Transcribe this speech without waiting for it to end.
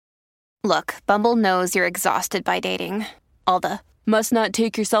Look, Bumble knows you're exhausted by dating. All the, must not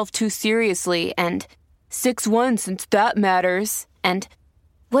take yourself too seriously, and 6'1" since that matters. And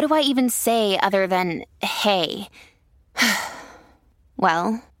what do I even say other than, hey?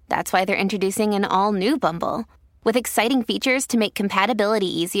 Well, that's why they're introducing an all-new Bumble, with exciting features to make compatibility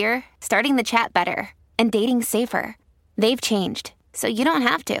easier, starting the chat better, and dating safer. They've changed, so you don't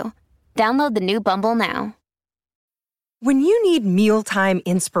have to. Download the new Bumble now. When you need mealtime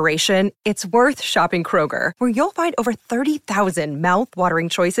inspiration, it's worth shopping Kroger, where you'll find over 30,000 mouth-watering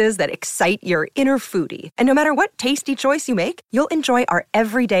choices that excite your inner foodie. And no matter what tasty choice you make, you'll enjoy our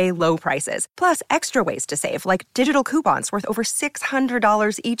everyday low prices, plus extra ways to save, like digital coupons worth over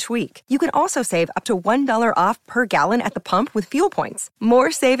 $600 each week. You can also save up to $1 off per gallon at the pump with fuel points.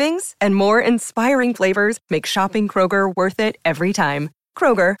 More savings and more inspiring flavors make shopping Kroger worth it every time.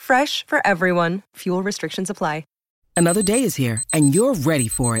 Kroger, fresh for everyone. Fuel restrictions apply. Another day is here, and you're ready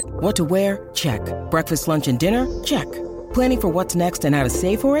for it. What to wear? Check. Breakfast, lunch, and dinner? Check. Planning for what's next and how to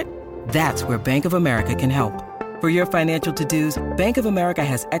save for it? That's where Bank of America can help. For your financial to-dos, Bank of America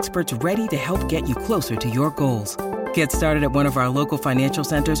has experts ready to help get you closer to your goals. Get started at one of our local financial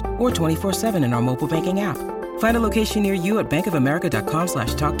centers or 24/7 in our mobile banking app. Find a location near you at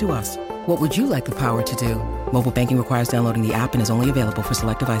bankofamerica.com/talktous. What would you like the power to do? Mobile banking requires downloading the app and is only available for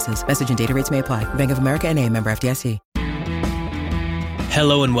select devices. Message and data rates may apply. Bank of America N.A., member FDIC.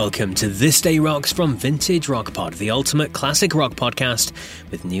 Hello and welcome to This Day Rocks from Vintage Rock Pod, the ultimate classic rock podcast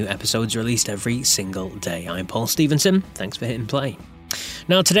with new episodes released every single day. I'm Paul Stevenson. Thanks for hitting play.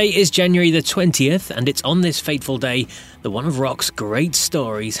 Now, today is January the 20th, and it's on this fateful day that one of rock's great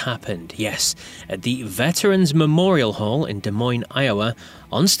stories happened. Yes, at the Veterans Memorial Hall in Des Moines, Iowa,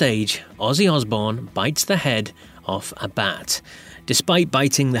 on stage, Ozzy Osbourne bites the head off a bat. Despite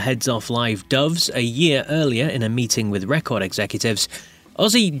biting the heads off live doves a year earlier in a meeting with record executives,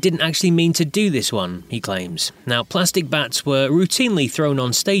 Ozzy didn't actually mean to do this one, he claims. Now, plastic bats were routinely thrown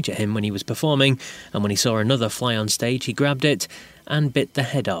on stage at him when he was performing, and when he saw another fly on stage, he grabbed it and bit the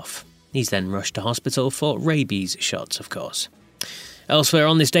head off. He's then rushed to hospital for rabies shots, of course. Elsewhere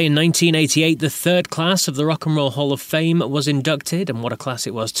on this day in 1988, the third class of the Rock and Roll Hall of Fame was inducted, and what a class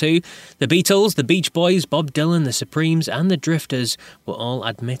it was too. The Beatles, the Beach Boys, Bob Dylan, the Supremes and the Drifters were all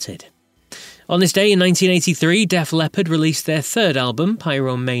admitted. On this day in 1983, Def Leppard released their third album,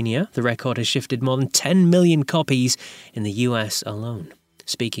 Pyromania. The record has shifted more than 10 million copies in the US alone.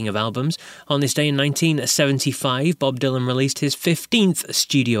 Speaking of albums, on this day in 1975, Bob Dylan released his 15th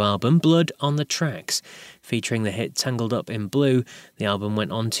studio album, Blood on the Tracks. Featuring the hit Tangled Up in Blue, the album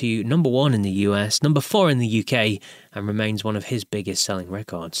went on to number 1 in the US, number 4 in the UK, and remains one of his biggest selling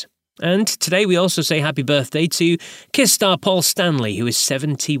records. And today we also say happy birthday to Kiss star Paul Stanley, who is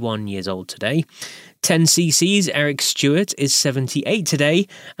 71 years old today. 10cc's Eric Stewart is 78 today,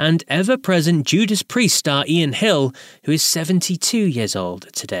 and ever-present Judas Priest star Ian Hill, who is 72 years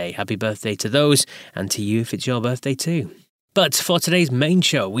old today. Happy birthday to those, and to you if it's your birthday too. But for today's main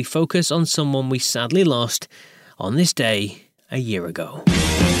show, we focus on someone we sadly lost on this day a year ago.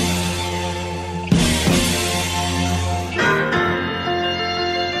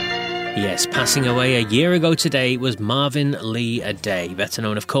 Yes, passing away a year ago today was Marvin Lee Day, better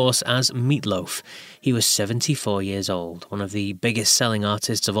known, of course, as Meatloaf. He was 74 years old, one of the biggest selling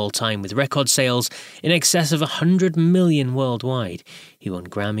artists of all time, with record sales in excess of 100 million worldwide. He won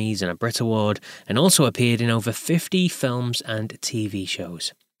Grammys and a Brit Award, and also appeared in over 50 films and TV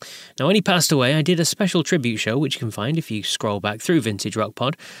shows. Now, when he passed away, I did a special tribute show, which you can find if you scroll back through Vintage Rock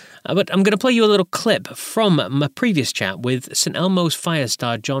Pod. But I'm going to play you a little clip from my previous chat with St Elmo's Fire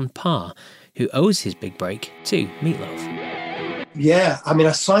star John Parr, who owes his big break to Meatloaf. Yeah, I mean,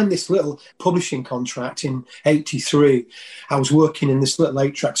 I signed this little publishing contract in '83. I was working in this little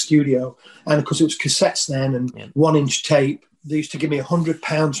 8-track studio, and because it was cassettes then and 1-inch tape, they used to give me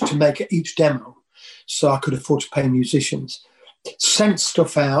 £100 to make each demo, so I could afford to pay musicians. Sent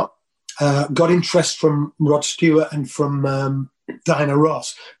stuff out, got interest from Rod Stewart and from Diana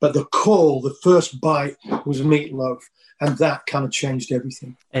Ross, but the first bite was Meatloaf, and that kind of changed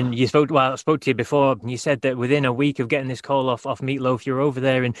everything. And I spoke to you before, and you said that within a week of getting this call off Meatloaf, you were over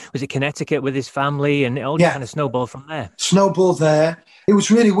there in, was it Connecticut with his family, and it all just kind of snowballed from there? Snowballed there. It was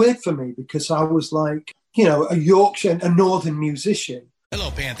really weird for me because I was like, a Yorkshire, a northern musician. Hello,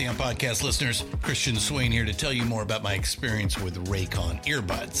 Pantheon Podcast listeners. Christian Swain here to tell you more about my experience with Raycon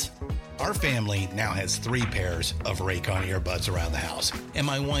earbuds. Our family now has 3 pairs of Raycon earbuds around the house, and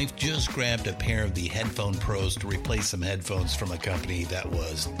my wife just grabbed a pair of the Headphone Pros to replace some headphones from a company that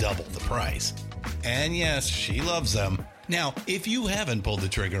was double the price. And yes, she loves them. Now, if you haven't pulled the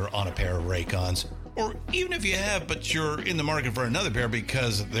trigger on a pair of Raycons, Or even if you have, but you're in the market for another pair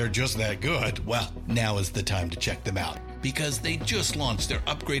because they're just that good, well, now is the time to check them out because they just launched their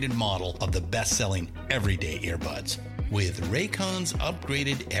upgraded model of the best-selling everyday earbuds. With Raycon's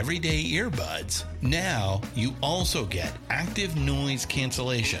upgraded everyday earbuds, now you also get active noise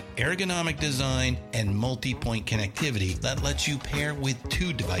cancellation, ergonomic design, and multi-point connectivity that lets you pair with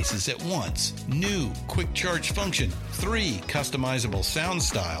 2 devices at once. New quick charge function, 3 customizable sound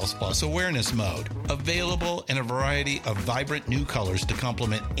styles plus awareness mode. Available in a variety of vibrant new colors to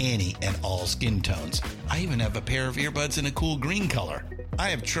complement any and all skin tones. I even have a pair of earbuds in a cool green color. I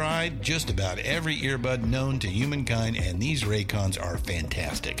have tried just about every earbud known to humankind, and these Raycons are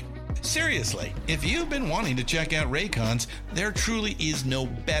fantastic. Seriously, if you've been wanting to check out Raycons, there truly is no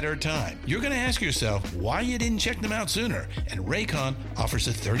better time. You're going to ask yourself why you didn't check them out sooner, and Raycon offers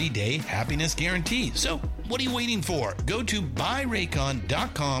a 30-day happiness guarantee. So what are you waiting for? Go to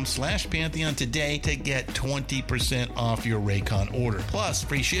buyraycon.com/Pantheon today to get 20% off your Raycon order, plus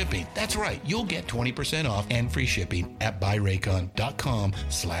free shipping. That's right, you'll get 20% off and free shipping at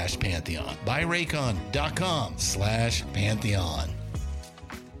buyraycon.com/Pantheon. buyraycon.com/Pantheon.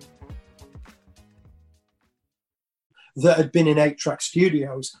 That had been in 8-track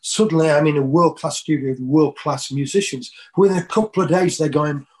studios. Suddenly I'm in a world-class studio with world-class musicians. Within a couple of days, they're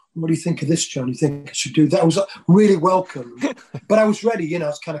going, what do you think of this, John? You think I should do that? I was really welcome. But I was ready, I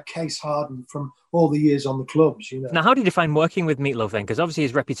was kind of case hardened from all the years on the clubs, Now, how did you find working with Meat Loaf then? Because obviously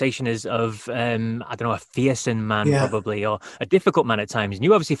his reputation is of, a fearsome man probably, or a difficult man at times. And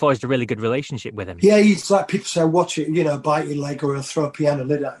you obviously forged a really good relationship with him. Yeah, he's like people say, watch it, bite your leg or he'll throw a piano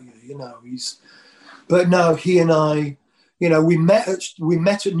lid at you, But no, he and I, we met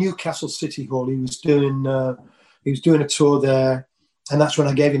at Newcastle City Hall. He was doing a tour there, and that's when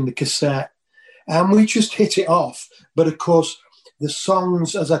I gave him the cassette, and we just hit it off. But of course, the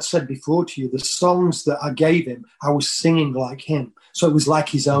songs, as I'd said before to you, the songs that I gave him, I was singing like him, so it was like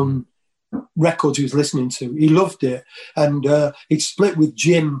his own records he was listening to. He loved it, and he'd split with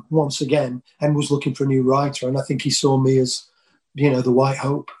Jim once again, and was looking for a new writer. And I think he saw me as the White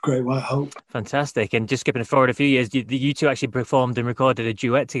Hope, Great White Hope. Fantastic. And just skipping forward a few years, you two actually performed and recorded a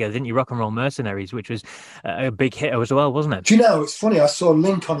duet together, didn't you? Rock and Roll Mercenaries, which was a big hit as well, wasn't it? Do you know, it's funny, I saw a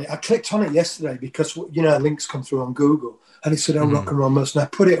link on it. I clicked on it yesterday because, links come through on Google, and it said, Rock and Roll Mercenaries. I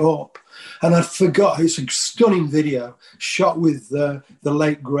put it up, and I forgot. It's a stunning video shot with the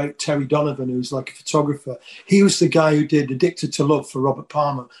late, great Terry Donovan, who's like a photographer. He was the guy who did Addicted to Love for Robert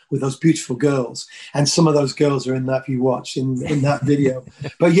Palmer with those beautiful girls. And some of those girls are in that, if you watch, in that video.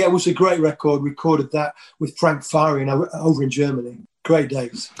 But yeah, it was a great record. Recorded that with Frank Farian over in Germany. Great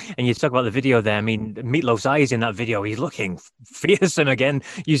days. And you talk about the video there. I mean, Meat Loaf's eyes in that video, he's looking fearsome again,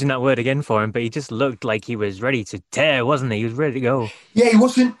 using that word again for him, but he just looked like he was ready to tear, wasn't he? He was ready to go. Yeah, he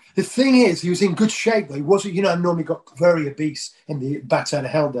wasn't. The thing is, he was in good shape, though. He wasn't, I normally got very obese in the Bat Out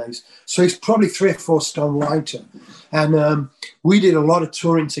of Hell days. So he's probably 3 or 4 stone lighter. And we did a lot of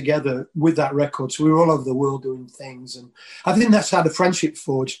touring together with that record. So we were all over the world doing things. And I think that's how the friendship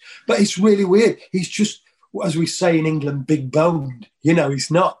forged. But it's really weird. He's just, as we say in England, big boned.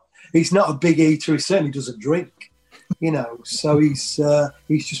 He's not a big eater. He certainly doesn't drink. So he's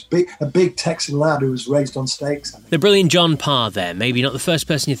just a big Texan lad who was raised on steaks. The brilliant John Parr there, maybe not the first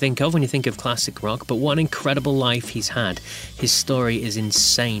person you think of when you think of classic rock, but what an incredible life he's had. His story is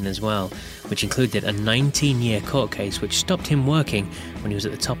insane as well, which included a 19-year court case which stopped him working when he was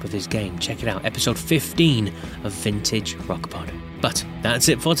at the top of his game. Check it out, episode 15 of Vintage Rock Pod. But that's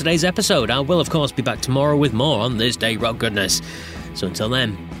it for today's episode. I will, of course, be back tomorrow with more on This Day Rock Goodness. So until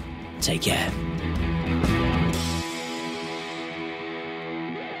then, take care.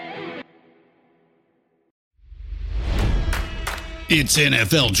 It's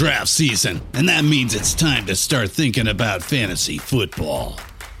NFL draft season, and that means it's time to start thinking about fantasy football.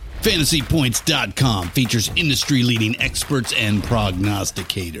 FantasyPoints.com features industry-leading experts and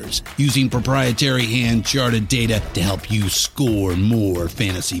prognosticators using proprietary hand-charted data to help you score more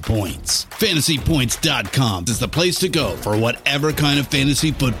fantasy points. FantasyPoints.com is the place to go for whatever kind of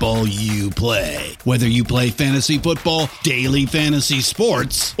fantasy football you play. Whether you play fantasy football, daily fantasy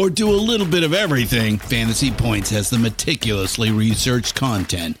sports, or do a little bit of everything, Fantasy Points has the meticulously researched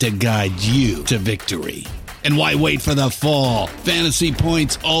content to guide you to victory. And why wait for the fall? Fantasy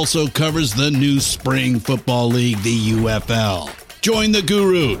Points also covers the new spring football league, the UFL. Join the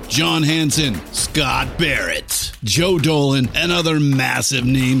guru, John Hansen, Scott Barrett. Joe Dolan, and other massive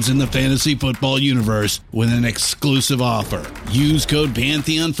names in the fantasy football universe with an exclusive offer. Use code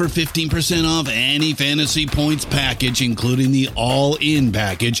Pantheon for 15% off any Fantasy Points package, including the all-in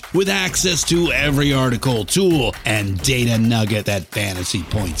package with access to every article, tool, and data nugget that Fantasy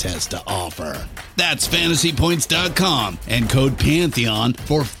Points has to offer. That's fantasypoints.com and code Pantheon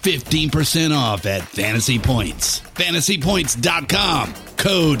for 15% off at Fantasy Points. Fantasypoints.com,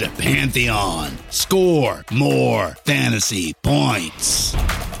 code Pantheon. Score more fantasy points.